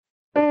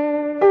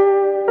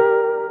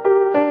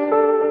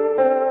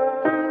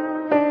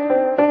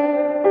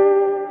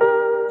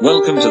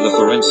Welcome to the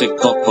Forensic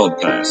Cop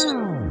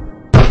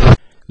Podcast.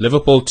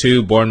 Liverpool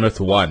 2,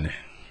 Bournemouth 1.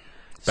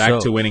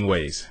 Back to winning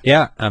ways.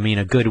 Yeah, I mean,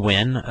 a good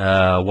win.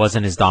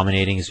 Wasn't as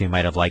dominating as we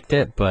might have liked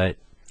it, but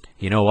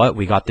you know what?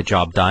 We got the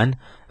job done.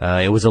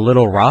 It was a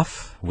little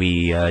rough.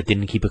 We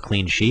didn't keep a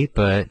clean sheet,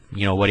 but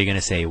you know, what are you going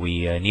to say?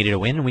 We needed a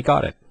win, and we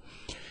got it.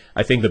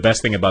 I think the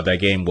best thing about that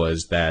game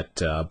was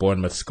that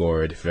Bournemouth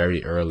scored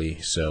very early,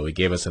 so it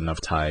gave us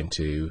enough time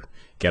to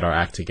get our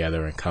act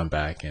together and come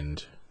back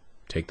and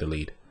take the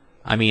lead.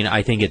 I mean,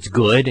 I think it's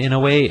good in a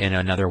way. In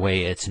another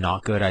way, it's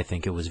not good. I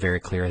think it was very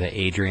clear that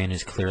Adrian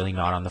is clearly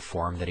not on the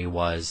form that he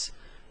was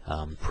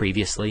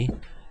previously.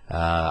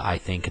 I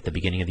think at the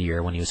beginning of the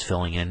year when he was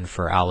filling in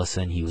for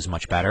Allison, he was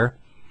much better.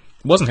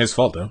 It wasn't his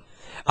fault, though.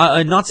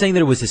 Not saying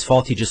that it was his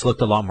fault. He just looked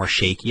a lot more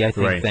shaky, I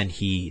think, Right. than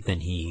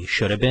he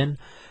should have been.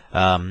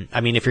 I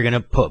mean, if you're going to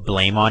put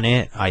blame on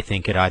it, I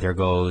think it either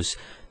goes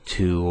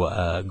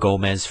to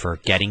Gomez for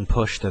getting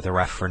pushed or the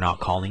ref for not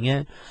calling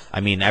it. I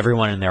mean,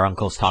 everyone and their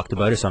uncles talked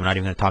about it, so I'm not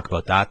even going to talk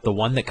about that. The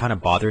one that kind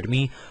of bothered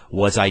me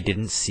was I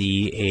didn't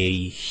see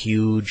a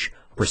huge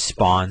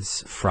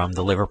response from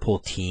the Liverpool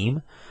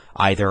team,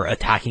 either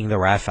attacking the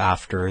ref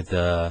after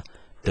the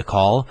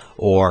call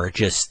or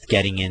just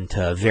getting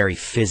into a very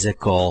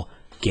physical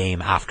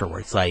game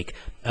afterwards. Like,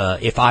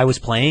 if I was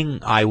playing,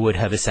 I would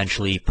have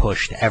essentially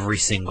pushed every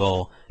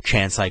single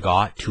chance I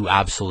got to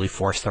absolutely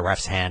force the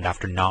ref's hand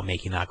after not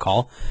making that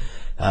call.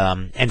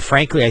 And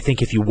frankly, I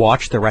think if you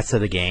watch the rest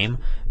of the game,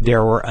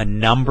 there were a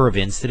number of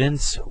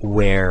incidents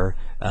where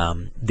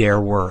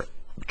there were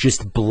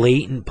just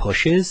blatant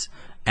pushes.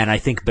 And I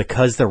think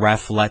because the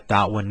ref let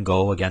that one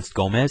go against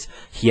Gomez,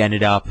 he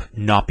ended up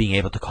not being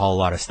able to call a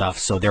lot of stuff.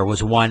 So there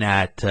was one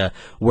at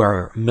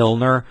where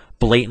Milner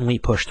blatantly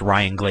pushed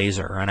Ryan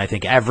Glazer. And I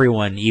think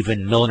everyone,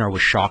 even Milner,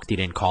 was shocked he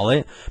didn't call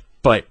it.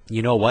 But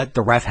you know what?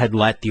 The ref had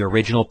let the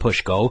original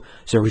push go,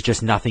 so there was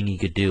just nothing he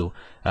could do.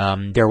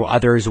 There were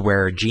others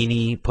where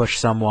Gini pushed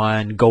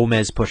someone,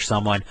 Gomez pushed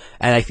someone,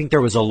 and I think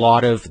there was a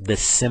lot of the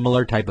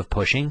similar type of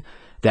pushing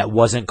that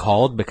wasn't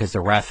called because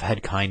the ref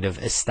had kind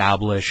of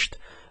established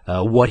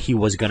what he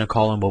was going to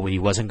call and what he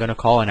wasn't going to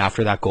call, and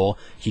after that goal,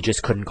 he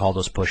just couldn't call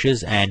those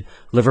pushes, and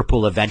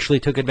Liverpool eventually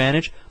took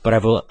advantage, but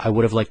I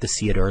would have liked to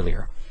see it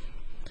earlier.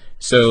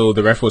 So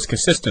the ref was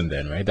consistent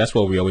then, right? That's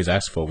what we always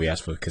ask for. We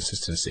ask for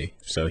consistency.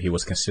 So he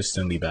was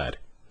consistently bad.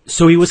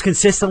 So he was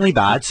consistently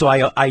bad. So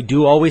I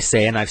do always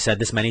say, and I've said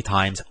this many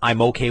times,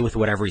 I'm okay with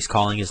whatever he's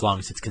calling as long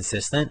as it's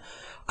consistent.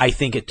 I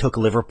think it took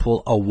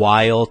Liverpool a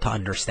while to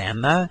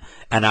understand that,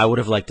 and I would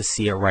have liked to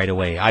see it right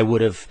away. I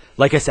would have,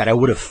 like I said, I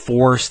would have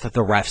forced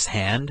the ref's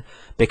hand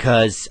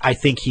because I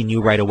think he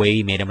knew right away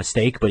he made a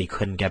mistake, but he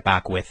couldn't get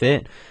back with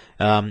it.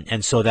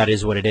 And so that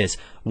is what it is.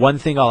 One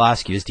thing I'll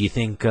ask you is, do you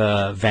think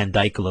Van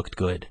Dijk looked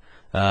good?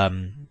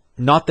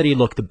 Not that he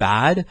looked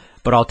bad,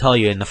 but I'll tell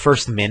you, in the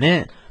first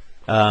minute,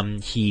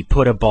 he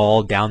put a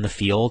ball down the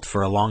field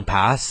for a long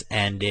pass,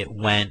 and it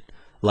went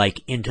like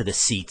into the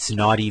seats,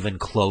 not even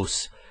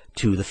close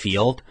to the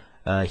field.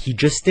 He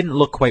just didn't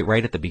look quite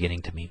right at the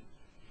beginning to me.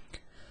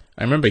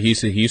 I remember he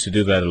used to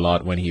do that a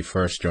lot when he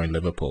first joined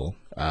Liverpool.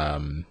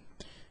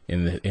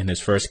 In his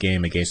first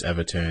game against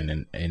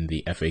Everton in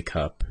the FA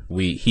Cup,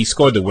 he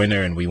scored the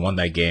winner and we won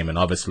that game, and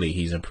obviously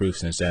he's improved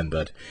since then.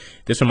 But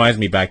this reminds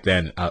me back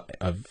then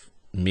of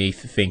me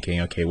thinking,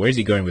 okay, where's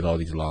he going with all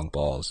these long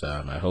balls?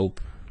 I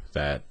hope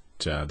that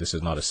this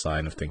is not a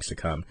sign of things to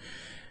come.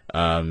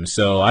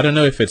 So I don't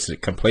know if it's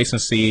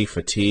complacency,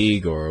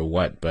 fatigue, or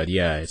what, but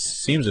yeah, it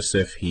seems as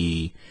if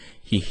he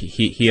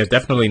has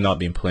definitely not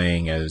been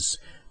playing as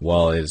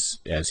well as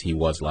he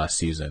was last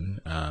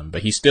season.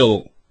 But he's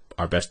still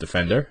our best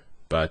defender,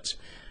 but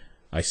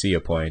I see your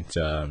point.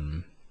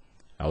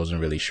 I wasn't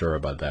really sure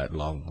about that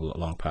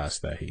long pass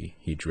that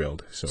he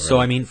drilled. So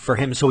I mean, for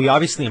him, so he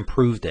obviously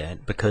improved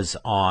it because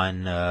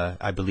on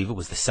I believe it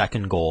was the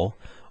second goal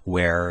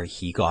where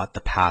he got the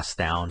pass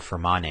down for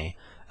Mane.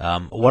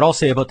 What I'll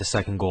say about the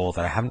second goal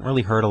that I haven't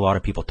really heard a lot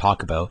of people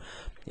talk about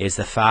is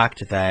the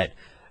fact that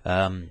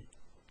Van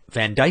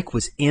Dijk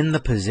was in the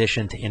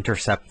position to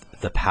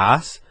intercept the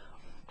pass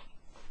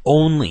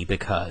only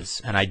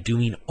because, and I do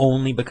mean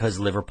only because,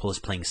 Liverpool is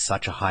playing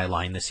such a high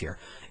line this year.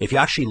 If you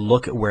actually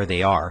look at where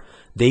they are,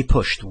 they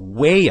pushed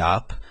way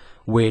up,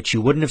 which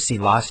you wouldn't have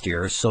seen last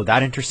year. So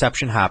that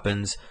interception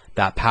happens,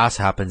 that pass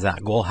happens,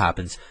 that goal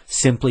happens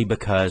simply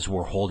because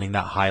we're holding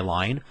that high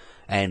line.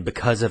 And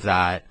because of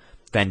that,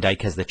 Van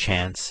Dijk has the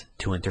chance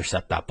to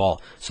intercept that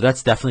ball. So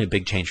that's definitely a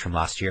big change from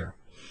last year.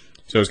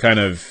 So it's kind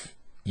of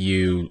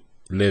you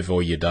live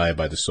or you die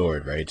by the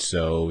sword, right?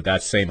 So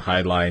that same high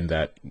line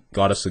that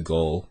got us a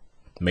goal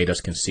made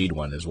us concede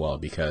one as well,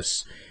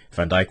 because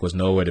Van Dijk was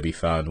nowhere to be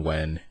found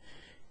when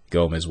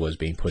Gomez was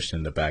being pushed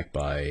in the back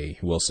by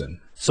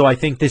Wilson. So I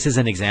think this is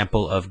an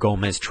example of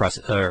Van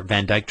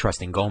Dijk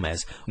trusting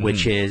Gomez,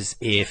 which is,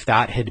 if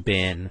that had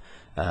been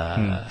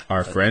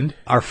our friend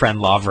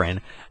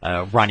Lovren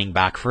running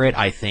back for it,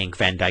 I think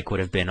Van Dijk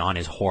would have been on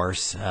his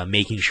horse,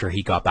 making sure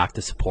he got back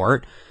to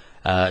support.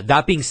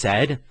 That being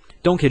said,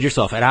 don't kid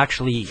yourself. It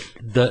actually,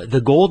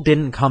 the goal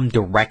didn't come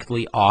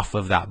directly off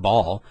of that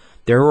ball.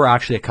 There were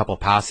actually a couple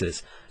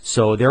passes.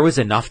 So there was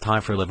enough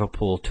time for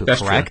Liverpool to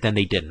correct, and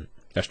they didn't.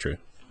 That's true.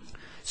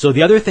 So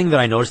the other thing that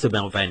I noticed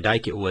about Van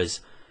Dijk, it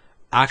was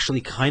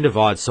actually kind of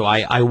odd. So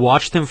I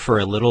watched him for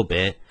a little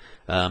bit.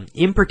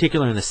 In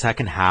particular, in the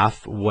second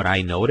half, what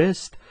I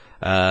noticed,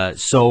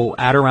 so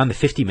at around the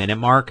 50-minute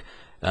mark,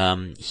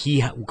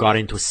 he got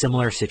into a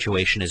similar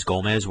situation as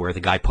Gomez where the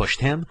guy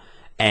pushed him,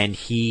 and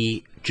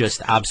he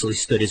just absolutely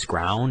stood his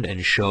ground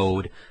and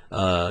showed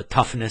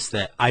toughness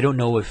that I don't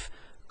know if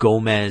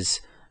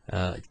Gomez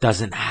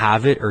doesn't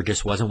have it or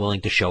just wasn't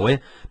willing to show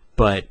it,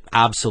 but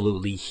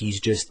absolutely he's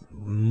just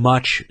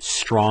much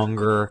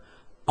stronger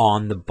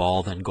on the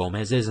ball than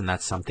Gomez is, and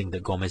that's something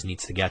that Gomez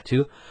needs to get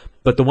to.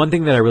 But the one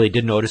thing that I really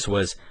did notice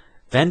was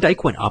Van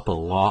Dijk went up a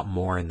lot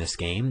more in this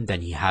game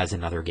than he has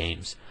in other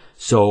games.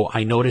 So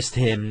I noticed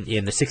him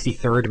in the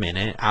 63rd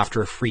minute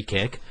after a free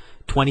kick.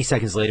 20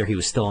 seconds later, he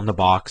was still in the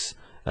box,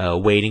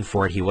 waiting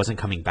for it. He wasn't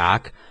coming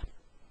back.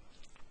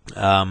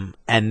 And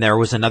there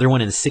was another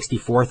one in the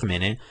 64th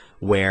minute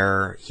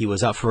where he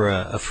was up for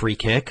a free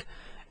kick.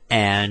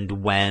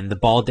 And when the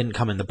ball didn't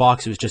come in the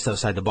box, it was just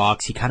outside the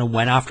box. He kind of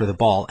went after the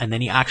ball, and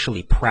then he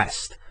actually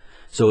pressed.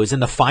 So it was in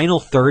the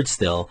final third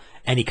still,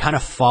 and he kind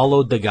of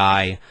followed the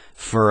guy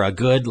for a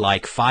good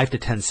 5 to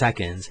 10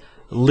 seconds,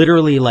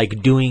 literally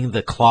doing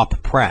the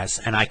Klopp press.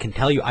 And I can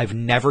tell you, I've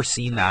never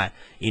seen that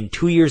in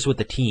 2 years with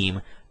the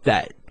team,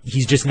 that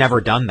he's just never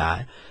done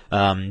that.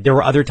 There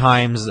were other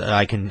times,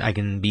 I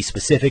can be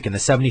specific. In the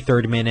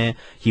 73rd minute,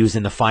 he was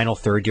in the final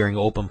third during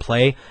open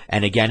play,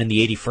 and again in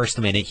the 81st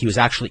minute, he was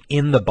actually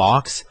in the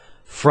box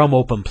from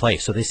open play.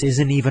 So this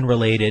isn't even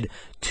related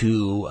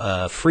to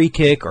a free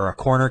kick or a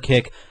corner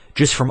kick.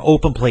 Just from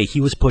open play,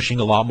 he was pushing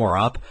a lot more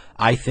up.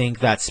 I think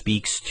that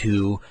speaks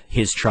to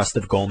his trust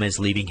of Gomez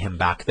leaving him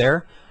back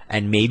there,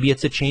 and maybe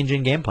it's a change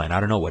in game plan. I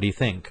don't know. What do you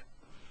think?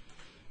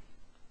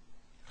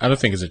 I don't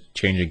think it's a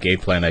change in game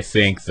plan. I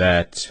think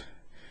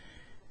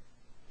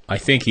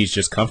he's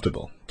just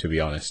comfortable, to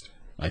be honest.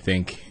 I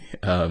think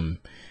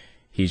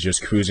he's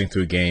just cruising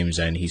through games,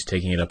 and he's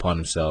taking it upon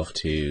himself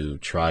to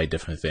try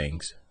different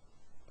things,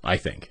 I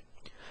think.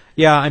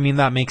 Yeah, I mean,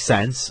 that makes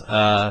sense.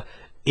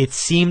 It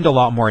seemed a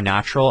lot more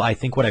natural. I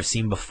think what I've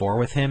seen before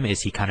with him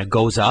is he kind of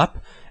goes up,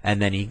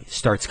 and then he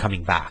starts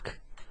coming back.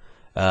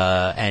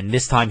 And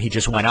this time he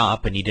just went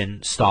up, and he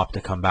didn't stop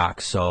to come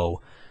back.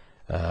 So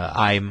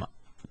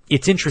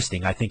it's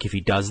interesting. I think if he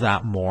does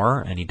that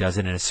more and he does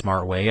it in a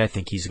smart way, I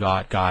think he's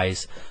got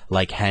guys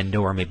like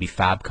Hendo or maybe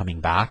Fab coming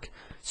back.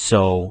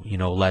 So,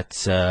 let's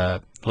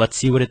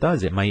see what it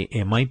does. It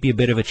might be a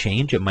bit of a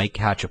change. It might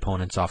catch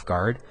opponents off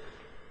guard.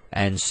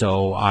 And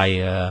so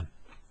I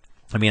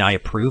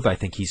approve. I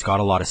think he's got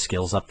a lot of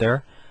skills up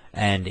there,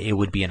 and it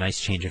would be a nice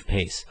change of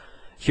pace.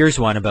 Here's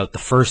one about the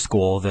first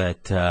goal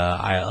that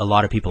a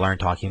lot of people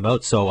aren't talking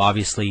about. So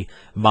obviously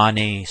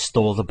Mane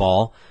stole the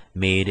ball,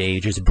 made a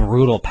just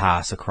brutal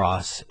pass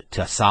across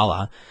to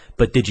Salah.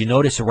 But did you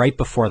notice right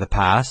before the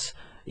pass,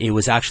 it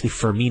was actually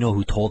Firmino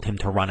who told him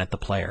to run at the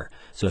player.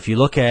 So if you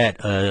look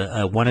at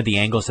one of the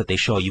angles that they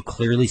show, you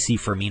clearly see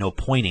Firmino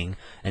pointing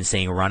and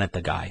saying run at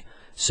the guy.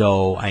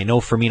 So I know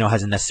Firmino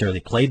hasn't necessarily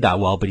played that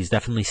well, but he's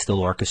definitely still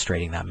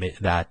orchestrating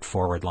that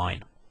forward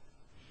line.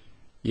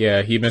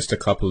 Yeah, he missed a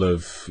couple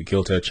of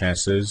gilt-edged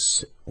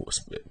chances,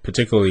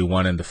 particularly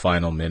one in the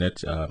final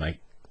minute.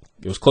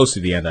 It was close to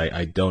the end.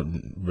 I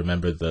don't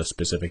remember the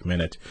specific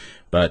minute,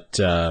 but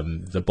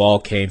the ball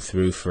came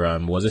through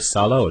from, was it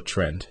Salah or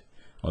Trent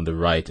on the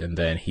right, and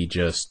then he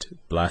just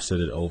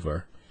blasted it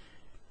over.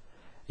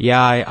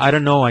 Yeah, I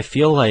don't know. I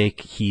feel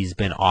like he's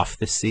been off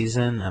this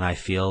season, and I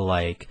feel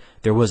like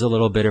there was a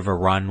little bit of a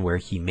run where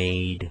he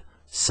made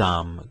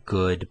some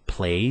good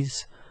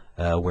plays,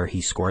 where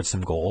he scored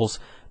some goals,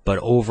 but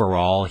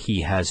overall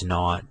he has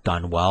not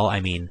done well.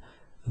 I mean,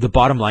 the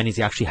bottom line is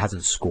he actually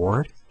hasn't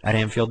scored at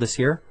Anfield this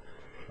year,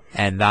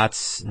 and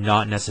that's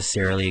not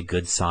necessarily a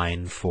good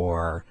sign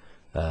for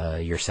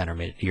your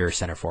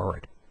center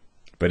forward.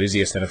 But is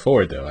he a center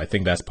forward, though? I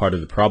think that's part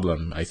of the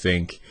problem. I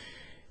think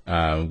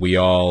we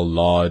all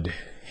laud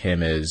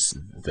him as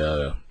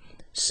the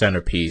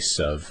centerpiece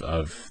of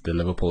the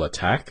Liverpool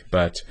attack,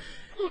 but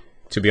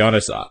to be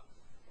honest,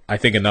 I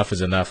think enough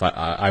is enough.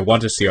 I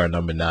want to see our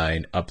number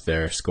 9 up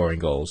there scoring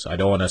goals. I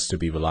don't want us to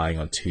be relying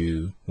on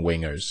 2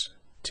 wingers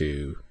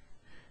to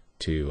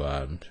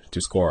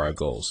score our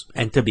goals.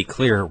 And to be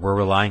clear, we're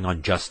relying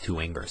on just 2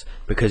 wingers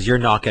because you're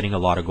not getting a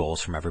lot of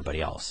goals from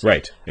everybody else.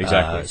 Right,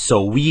 exactly.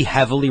 So we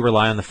heavily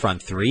rely on the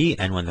front 3,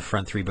 and when the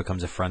front 3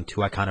 becomes a front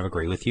 2, I kind of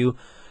agree with you.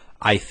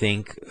 I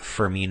think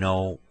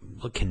Firmino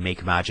can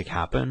make magic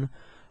happen,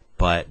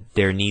 but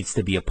there needs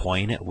to be a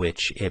point at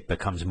which it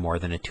becomes more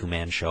than a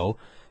 2-man show.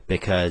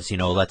 Because,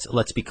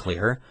 let's be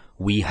clear,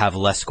 we have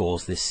less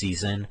goals this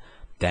season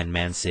than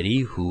Man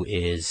City, who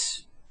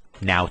is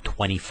now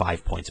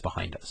 25 points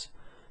behind us.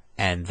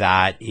 And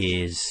that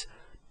is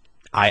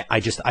I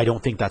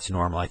don't think that's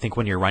normal. I think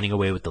when you're running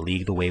away with the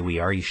league the way we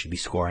are, you should be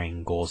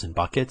scoring goals and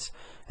buckets.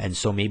 And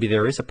so maybe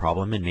there is a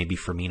problem, and maybe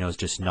Firmino's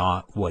just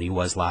not what he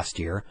was last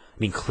year. I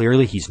mean,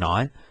 clearly he's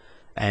not.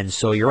 And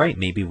so you're right.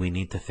 Maybe we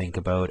need to think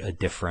about a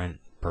different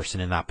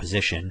person in that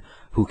position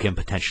who can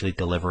potentially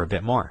deliver a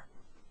bit more.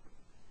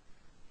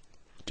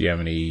 Do you have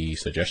any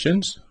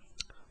suggestions?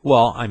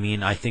 Well, I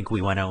mean, I think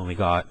we went out and we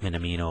got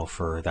Minamino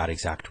for that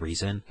exact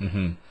reason.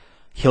 Mm-hmm.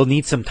 He'll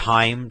need some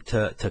time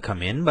to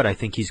come in, but I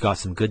think he's got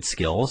some good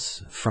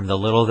skills. From the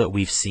little that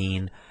we've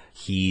seen,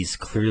 he's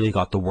clearly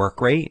got the work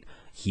rate.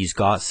 He's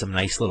got some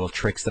nice little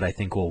tricks that I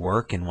think will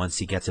work, and once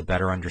he gets a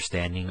better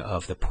understanding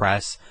of the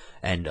press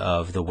and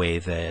of the way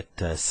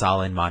that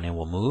Salah and Mane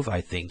will move,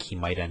 I think he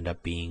might end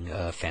up being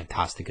a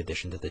fantastic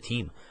addition to the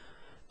team.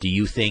 Do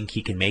you think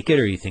he can make it,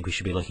 or do you think we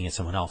should be looking at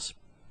someone else?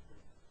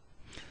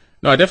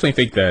 No, I definitely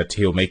think that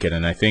he'll make it,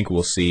 and I think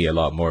we'll see a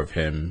lot more of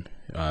him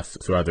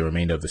throughout the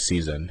remainder of the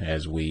season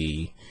as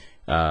we,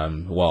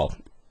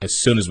 as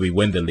soon as we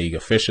win the league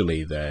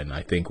officially, then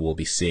I think we'll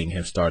be seeing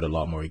him start a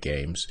lot more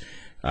games.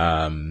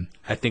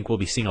 I think we'll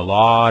be seeing a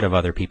lot of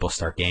other people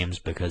start games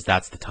because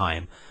that's the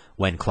time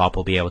when Klopp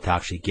will be able to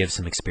actually give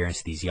some experience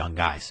to these young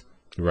guys.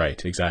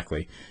 Right,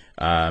 exactly.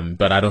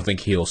 But I don't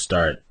think he'll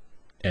start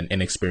an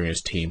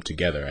inexperienced team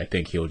together. I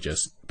think he'll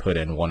just put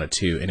in one or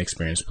two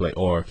inexperienced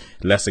or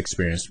less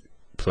experienced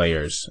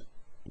players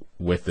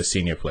with the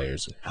senior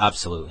players.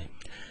 Absolutely.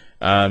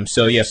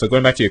 So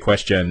going back to your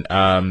question,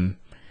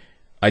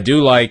 I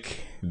do like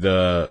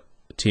the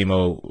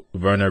Timo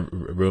Werner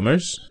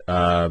rumors.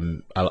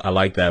 I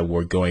like that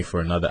we're going for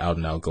another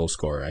out-and-out goal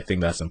scorer. I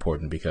think that's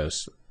important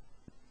because,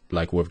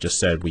 like we've just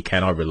said, we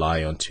cannot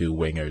rely on two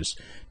wingers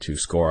to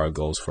score our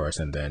goals for us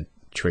and then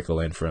trickle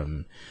in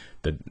from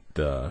the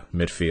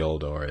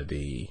midfield or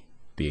the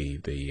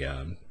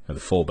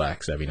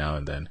fullbacks every now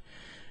and then.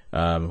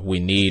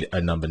 We need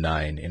a number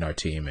 9 in our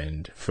team,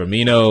 and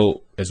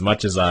Firmino, as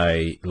much as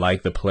I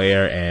like the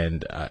player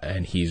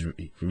and he's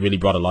really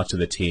brought a lot to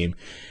the team,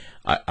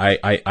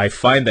 I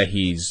find that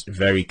he's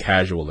very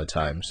casual at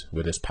times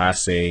with his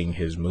passing,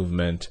 his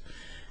movement,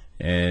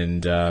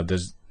 and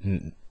there's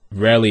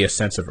rarely a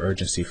sense of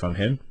urgency from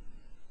him.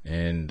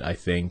 And I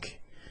think,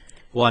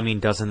 well, I mean,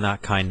 doesn't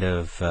that kind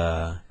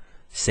of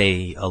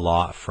say a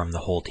lot from the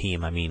whole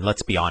team? I mean,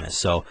 let's be honest.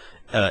 So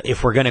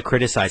if we're going to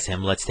criticize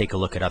him, let's take a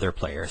look at other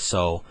players.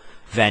 So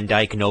Van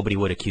Dijk, nobody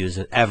would accuse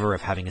ever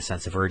of having a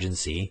sense of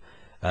urgency.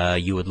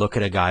 You would look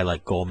at a guy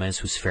like Gomez,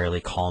 who's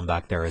fairly calm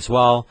back there as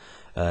well.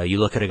 You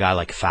look at a guy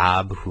like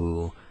Fab,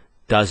 who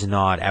does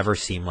not ever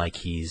seem like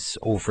he's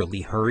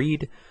overly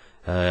hurried.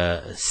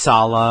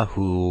 Salah,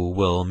 who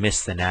will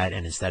miss the net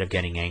and instead of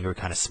getting angry,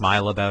 kind of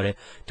smile about it.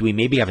 Do we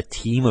maybe have a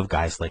team of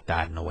guys like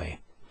that in a way?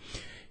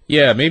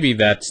 Yeah, maybe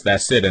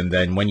that's it. And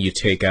then when you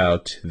take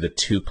out the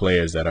two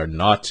players that are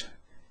not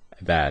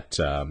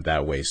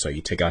that way, so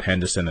you take out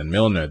Henderson and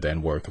Milner,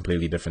 then we're a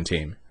completely different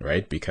team,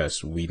 right?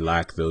 Because we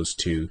lack those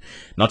two.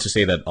 Not to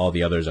say that all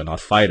the others are not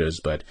fighters,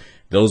 but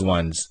those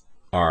ones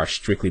are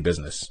strictly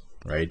business,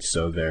 right?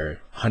 So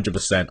they're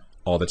 100%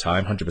 all the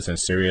time, 100%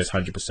 serious,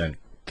 100%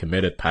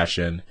 committed,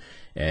 passion,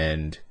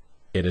 and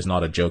it is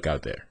not a joke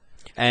out there.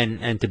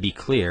 And to be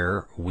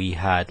clear, we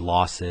had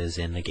losses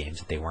in the games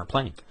that they weren't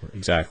playing.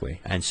 Exactly.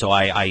 And so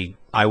I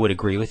would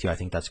agree with you. I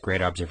think that's a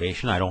great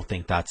observation. I don't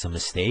think that's a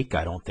mistake.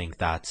 I don't think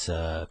that's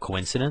a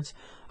coincidence.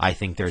 I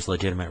think there's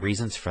legitimate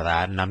reasons for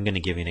that, and I'm going to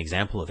give you an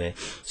example of it.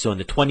 So in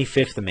the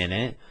 25th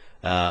minute,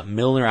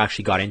 Milner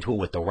actually got into it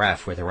with the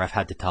ref, where the ref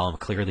had to tell him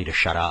clearly to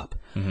shut up,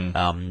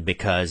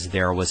 because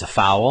there was a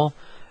foul,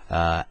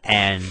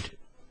 and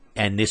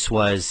this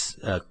was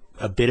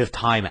a bit of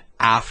time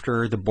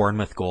after the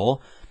Bournemouth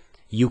goal.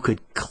 You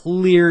could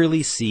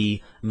clearly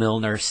see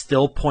Milner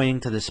still pointing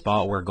to the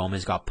spot where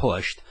Gomez got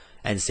pushed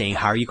and saying,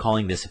 "How are you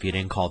calling this if you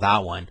didn't call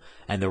that one?"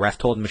 And the ref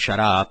told him to shut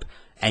up,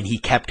 and he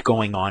kept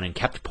going on and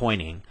kept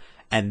pointing.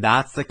 And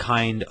that's the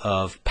kind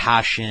of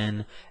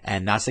passion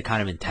and that's the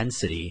kind of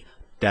intensity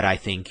that I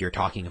think you're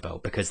talking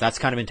about, because that's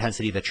kind of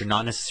intensity that you're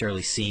not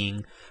necessarily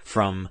seeing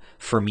from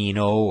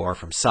Firmino or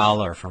from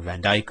Salah or from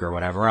Van Dijk or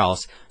whatever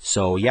else.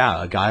 So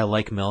yeah, a guy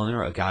like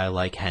Milner, a guy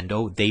like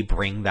Hendo, they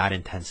bring that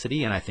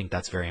intensity, and I think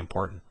that's very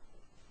important.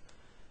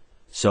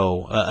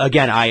 So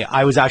again,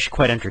 I was actually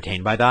quite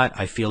entertained by that.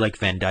 I feel like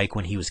Van Dijk,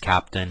 when he was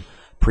captain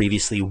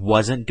previously,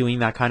 wasn't doing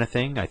that kind of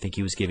thing. I think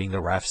he was giving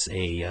the refs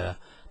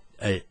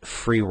a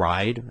free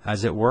ride,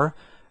 as it were.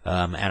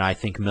 And I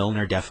think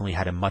Milner definitely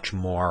had a much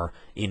more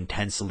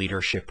intense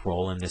leadership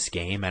role in this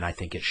game, and I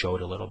think it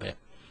showed a little bit.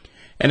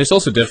 And it's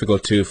also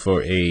difficult, too,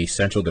 for a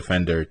central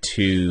defender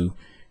to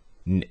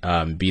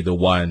be the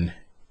one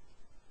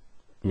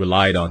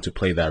relied on to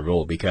play that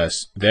role,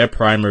 because their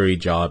primary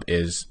job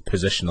is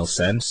positional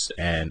sense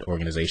and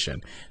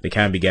organization. They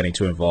can't be getting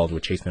too involved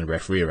with chasing the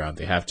referee around.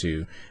 They have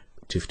to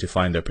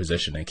find their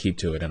position and keep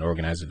to it and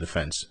organize the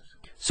defense.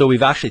 So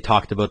we've actually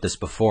talked about this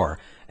before,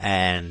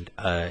 and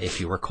if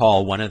you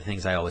recall, one of the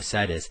things I always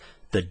said is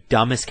the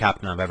dumbest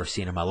captain I've ever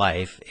seen in my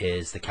life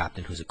is the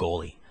captain who's a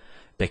goalie,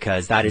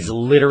 because that is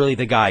literally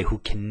the guy who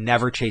can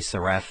never chase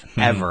the ref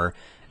ever,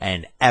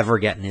 and ever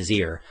get in his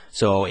ear.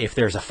 So if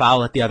there's a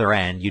foul at the other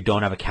end, you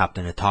don't have a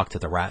captain to talk to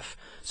the ref.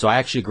 So I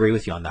actually agree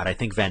with you on that. I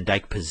think Van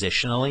Dijk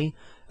positionally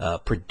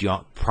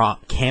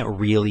can't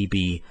really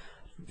be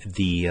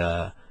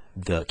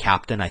the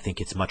captain. I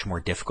think it's much more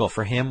difficult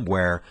for him,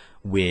 where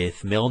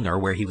with Milner,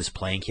 where he was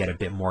playing, he had a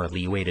bit more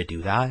leeway to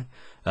do that.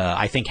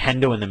 I think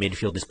Hendo in the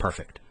midfield is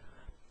perfect.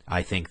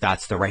 I think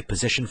that's the right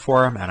position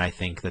for him, and I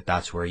think that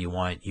that's where you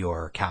want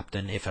your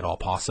captain, if at all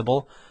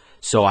possible.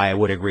 So I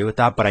would agree with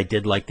that, but I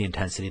did like the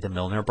intensity that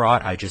Milner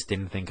brought. I just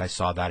didn't think I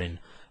saw that in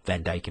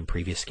Van Dijk in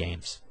previous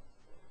games.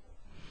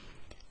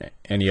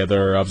 Any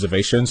other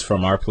observations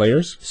from our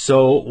players?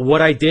 So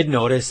what I did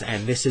notice,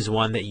 and this is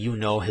one that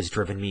has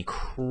driven me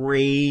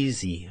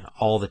crazy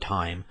all the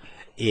time,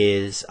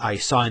 is I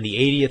saw in the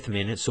 80th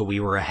minute, so we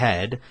were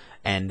ahead,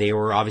 and they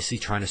were obviously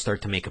trying to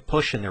start to make a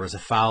push, and there was a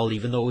foul,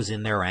 even though it was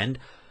in their end.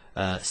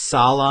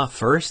 Salah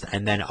first,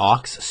 and then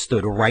Ox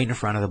stood right in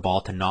front of the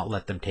ball to not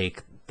let them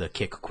take the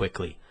kick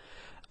quickly.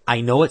 I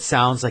know it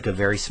sounds like a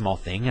very small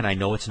thing, and I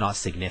know it's not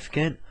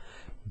significant,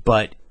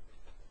 but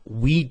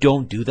we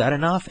don't do that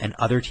enough, and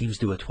other teams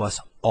do it to us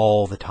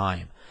all the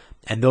time.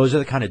 And those are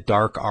the kind of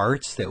dark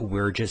arts that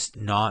we're just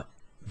not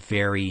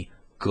very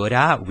good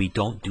at. We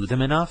don't do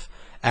them enough,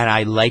 and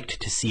I liked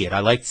to see it. I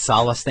liked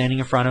Salah standing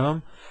in front of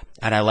him,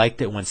 and I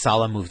liked it when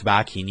Salah moved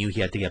back. He knew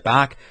he had to get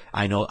back.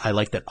 I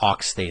liked that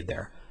Ox stayed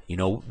there.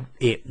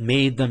 It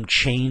made them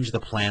change the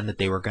plan that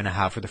they were going to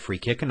have for the free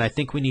kick, and I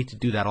think we need to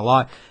do that a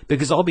lot,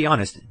 because I'll be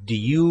honest, do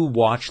you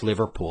watch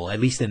Liverpool, at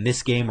least in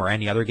this game or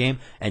any other game,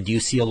 and do you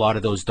see a lot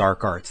of those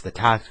dark arts, the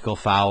tactical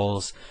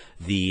fouls,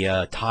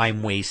 the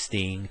time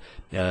wasting,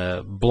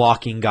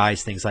 blocking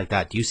guys, things like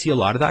that? Do you see a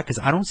lot of that? Because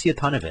I don't see a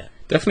ton of it.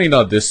 Definitely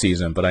not this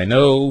season, but I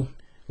know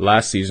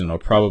last season, or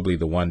probably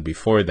the one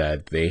before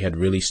that, they had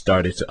really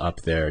started to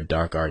up their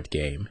dark art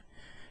game.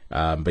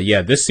 But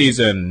yeah, this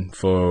season,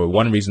 for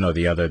one reason or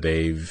the other,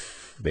 they're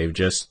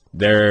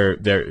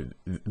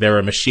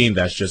a machine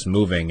that's just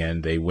moving,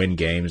 and they win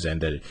games,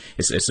 and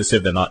it's as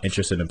if they're not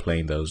interested in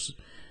playing those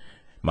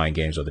mind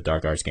games or the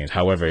dark arts games.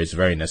 However, it's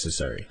very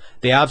necessary.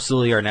 They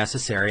absolutely are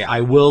necessary. I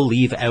will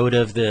leave out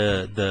of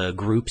the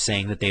group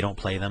saying that they don't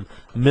play them.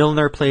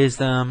 Milner plays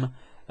them,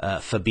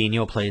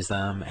 Fabinho plays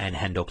them, and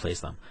Hendo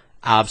plays them.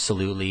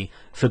 Absolutely.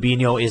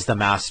 Fabinho is the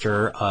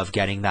master of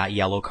getting that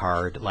yellow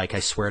card. Like, I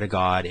swear to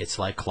God, it's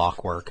like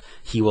clockwork.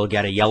 He will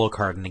get a yellow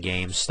card in the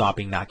game,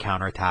 stopping that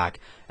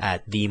counterattack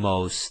at the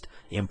most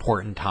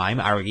important time.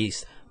 Or at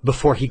least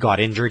before he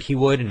got injured, he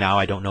would, and now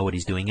I don't know what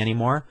he's doing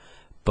anymore.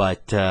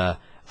 But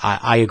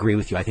I agree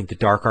with you. I think the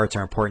dark arts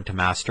are important to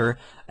master,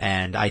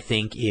 and I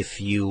think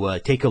if you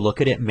take a look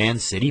at it, Man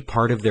City,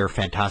 part of their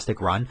fantastic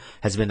run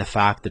has been the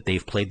fact that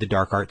they've played the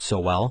dark arts so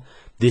well.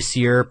 This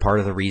year, part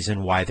of the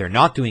reason why they're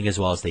not doing as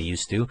well as they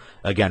used to,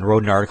 again,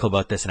 wrote an article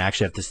about this and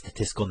actually have the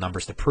statistical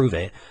numbers to prove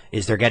it,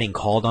 is they're getting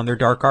called on their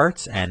dark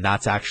arts, and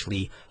that's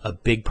actually a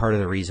big part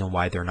of the reason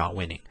why they're not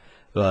winning.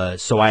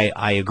 So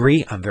I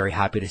agree. I'm very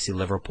happy to see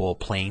Liverpool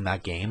playing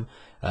that game,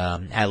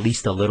 at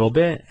least a little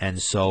bit, and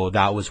so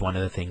that was one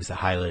of the things that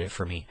highlighted it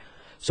for me.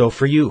 So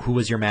for you, who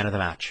was your man of the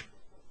match?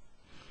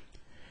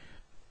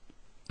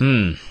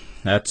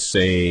 That's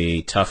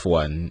a tough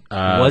one.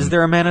 Was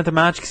there a man of the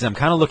match? Because I'm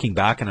kind of looking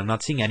back, and I'm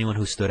not seeing anyone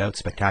who stood out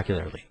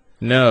spectacularly.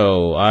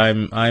 No,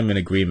 I'm in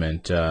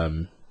agreement.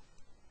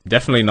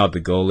 Definitely not the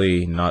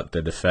goalie, not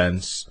the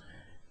defense,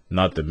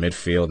 not the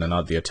midfield, and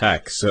not the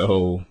attack.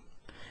 So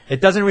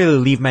it doesn't really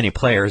leave many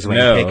players when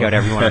you pick out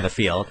everyone on the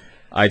field.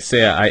 I'd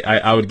say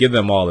I would give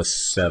them all a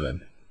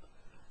 7.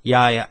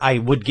 Yeah, I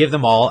would give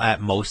them all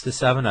at most a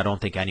 7. I don't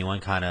think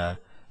anyone kind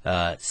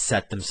of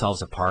set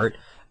themselves apart.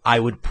 I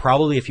would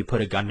probably, if you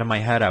put a gun to my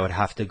head, I would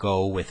have to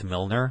go with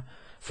Milner,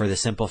 for the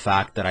simple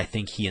fact that I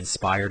think he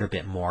inspired a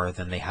bit more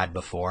than they had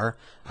before.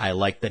 I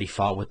like that he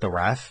fought with the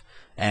ref,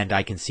 and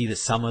I can see that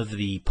some of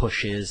the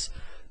pushes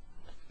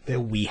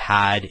that we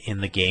had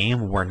in the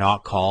game were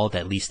not called,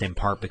 at least in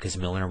part because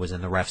Milner was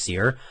in the ref's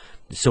ear.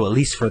 So at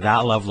least for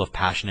that level of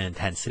passion and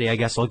intensity, I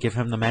guess I'll give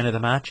him the man of the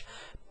match,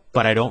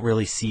 but I don't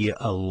really see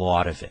a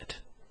lot of it.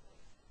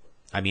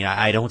 I mean,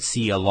 I don't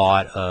see a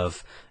lot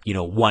of,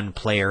 one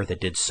player that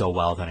did so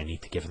well that I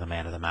need to give the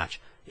man of the match.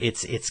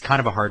 It's kind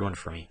of a hard one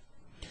for me.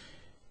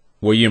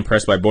 Were you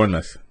impressed by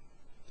Bournemouth?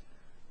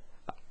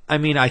 I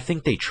mean, I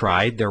think they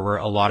tried. There were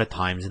a lot of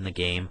times in the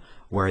game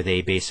where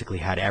they basically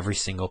had every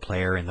single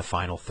player in the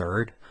final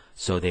third,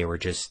 so they were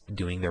just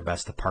doing their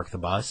best to park the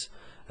bus.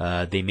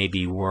 They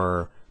maybe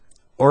were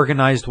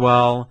organized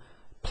well,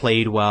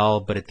 played well,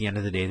 but at the end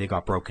of the day, they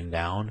got broken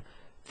down.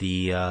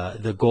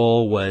 The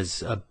goal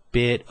was a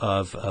bit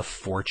of a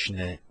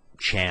fortunate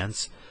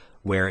chance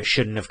where it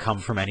shouldn't have come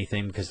from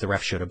anything because the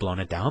ref should have blown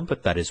it down,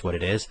 but that is what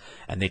it is,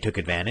 and they took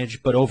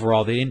advantage. But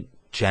overall, they didn't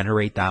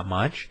generate that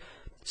much,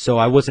 so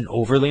I wasn't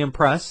overly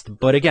impressed.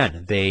 But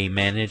again, they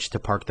managed to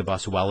park the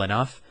bus well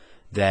enough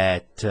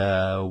that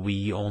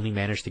we only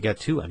managed to get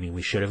 2. I mean,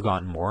 we should have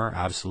gotten more.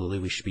 Absolutely,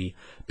 we should be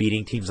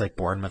beating teams like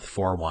Bournemouth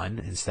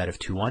 4-1 instead of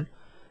 2-1.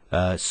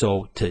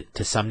 So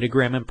to some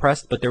degree, I'm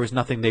impressed, but there was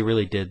nothing they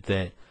really did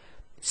that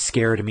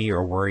scared me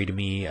or worried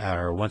me.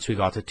 Or once we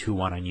got to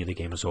 2-1, I knew the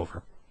game was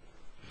over.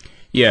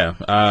 Yeah,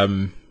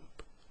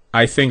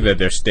 I think that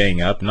they're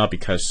staying up, not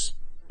because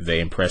they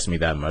impressed me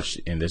that much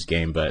in this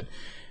game, but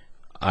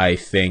I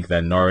think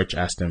that Norwich,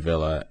 Aston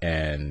Villa,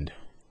 and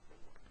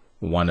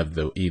one of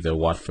the either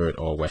Watford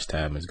or West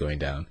Ham is going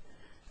down.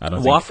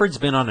 Watford's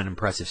been on an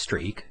impressive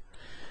streak,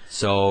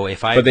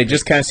 but they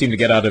just can't seem to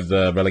get out of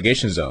the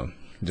relegation zone,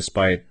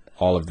 despite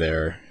all of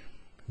their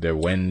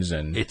wins.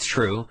 And it's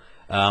true.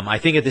 I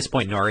think at this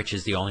point Norwich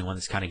is the only one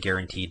that's kind of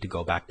guaranteed to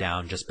go back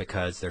down, just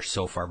because they're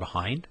so far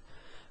behind.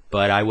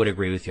 But I would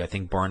agree with you. I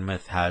think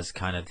Bournemouth has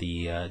kind of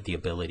the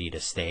ability to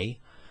stay.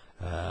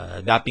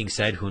 That being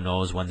said, who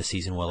knows when the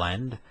season will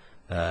end,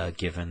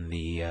 given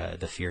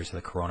the fears of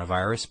the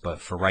coronavirus. But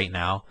for right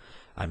now,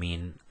 I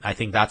mean, I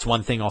think that's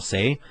one thing I'll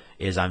say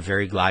is I'm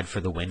very glad for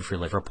the win for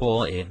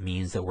Liverpool. It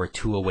means that we're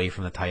 2 away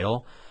from the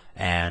title.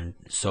 And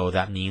so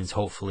that means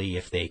hopefully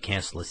if they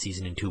cancel the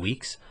season in 2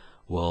 weeks,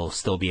 we'll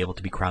still be able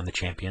to be crowned the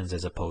champions,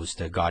 as opposed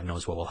to God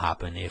knows what will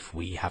happen if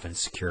we haven't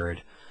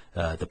secured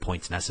the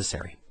points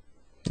necessary.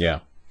 Yeah,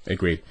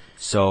 agreed.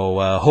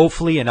 So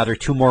hopefully another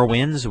 2 more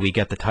wins, we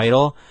get the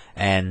title,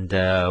 and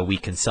we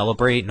can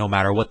celebrate. No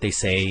matter what they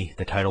say,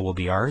 the title will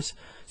be ours.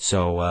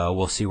 So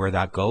we'll see where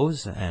that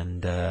goes,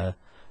 and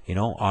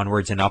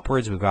onwards and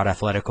upwards. We've got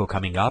Atletico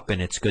coming up,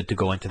 and it's good to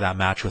go into that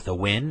match with a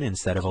win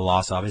instead of a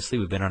loss. Obviously,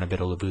 we've been on a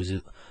bit of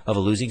a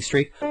losing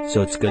streak,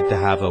 so it's good to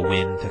have a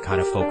win to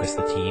kind of focus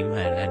the team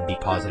and be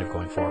positive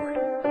going forward.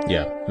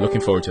 Yeah,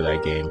 looking forward to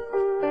that game.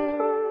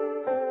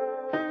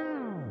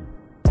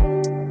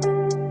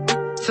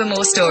 For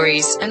more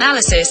stories,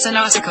 analysis and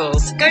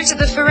articles, go to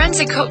the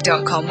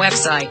ForensicHook.com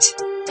website.